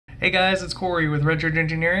Hey guys, it's Corey with Red Church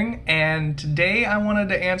Engineering, and today I wanted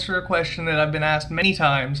to answer a question that I've been asked many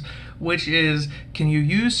times, which is, can you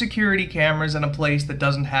use security cameras in a place that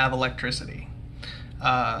doesn't have electricity?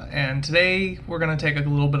 And today we're going to take a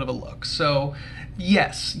little bit of a look. So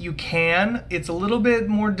yes, you can. It's a little bit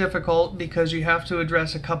more difficult because you have to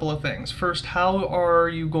address a couple of things. First, how are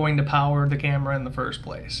you going to power the camera in the first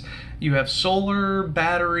place? You have solar,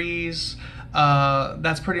 batteries.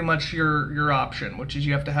 That's pretty much your option, which is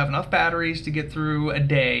you have to have enough batteries to get through a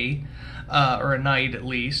day, or a night at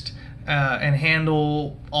least, and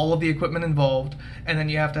handle all of the equipment involved, and then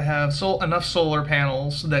you have to have enough solar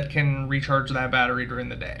panels that can recharge that battery during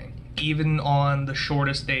the day, even on the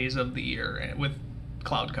shortest days of the year with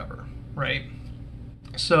cloud cover, right?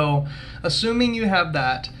 So assuming you have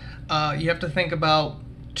that, you have to think about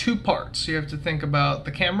two parts. You have to think about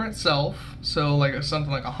the camera itself, so like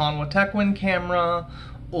something like a Hanwha Techwin camera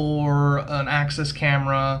or an Axis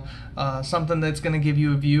camera, something that's going to give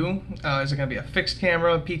you a view. Is it going to be a fixed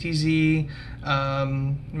camera, PTZ,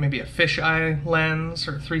 maybe a fisheye lens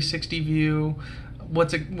or 360 view? What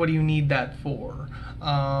do you need that for?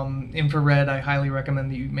 Infrared, I highly recommend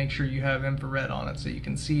that you make sure you have infrared on it so you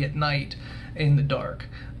can see at night in the dark.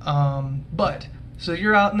 So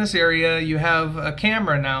you're out in this area, you have a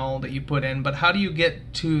camera now that you put in, but how do you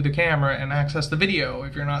get to the camera and access the video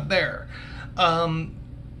if you're not there?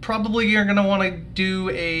 Probably you're going to want to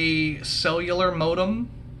do a cellular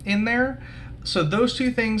modem in there. So those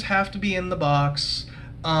two things have to be in the box,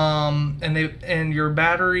 and your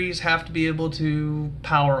batteries have to be able to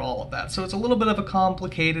power all of that. So it's a little bit of a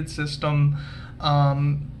complicated system.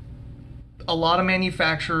 A lot of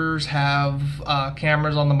manufacturers have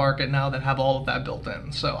cameras on the market now that have all of that built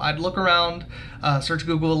in. So I'd look around, search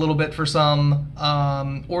Google a little bit for some,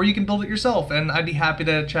 or you can build it yourself, and I'd be happy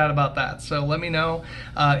to chat about that. So let me know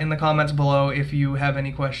in the comments below if you have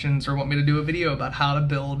any questions or want me to do a video about how to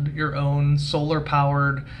build your own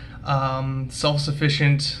solar-powered,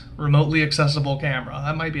 self-sufficient, remotely accessible camera.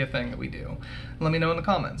 That might be a thing that we do. Let me know in the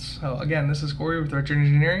comments. So again, this is Corey with Red Church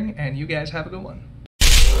Engineering, and you guys have a good one.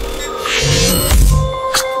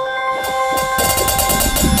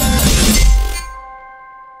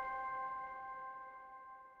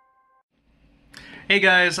 Hey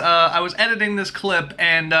guys, I was editing this clip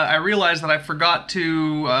and I realized that I forgot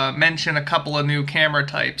to mention a couple of new camera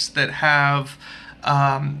types that have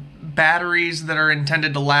batteries that are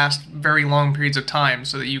intended to last very long periods of time,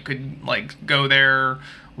 so that you could like go there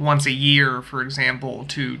once a year, for example,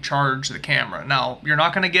 to charge the camera. Now, you're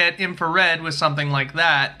not going to get infrared with something like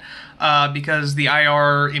that because the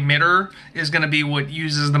IR emitter is going to be what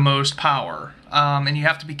uses the most power. And you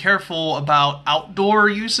have to be careful about outdoor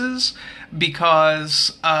uses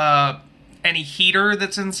because any heater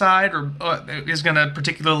that's inside is going to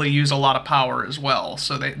particularly use a lot of power as well.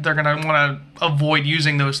 So they're going to want to avoid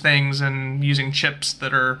using those things and using chips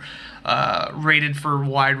that are rated for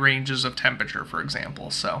wide ranges of temperature, for example.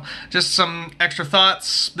 So just some extra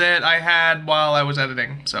thoughts that I had while I was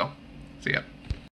editing. So, see ya.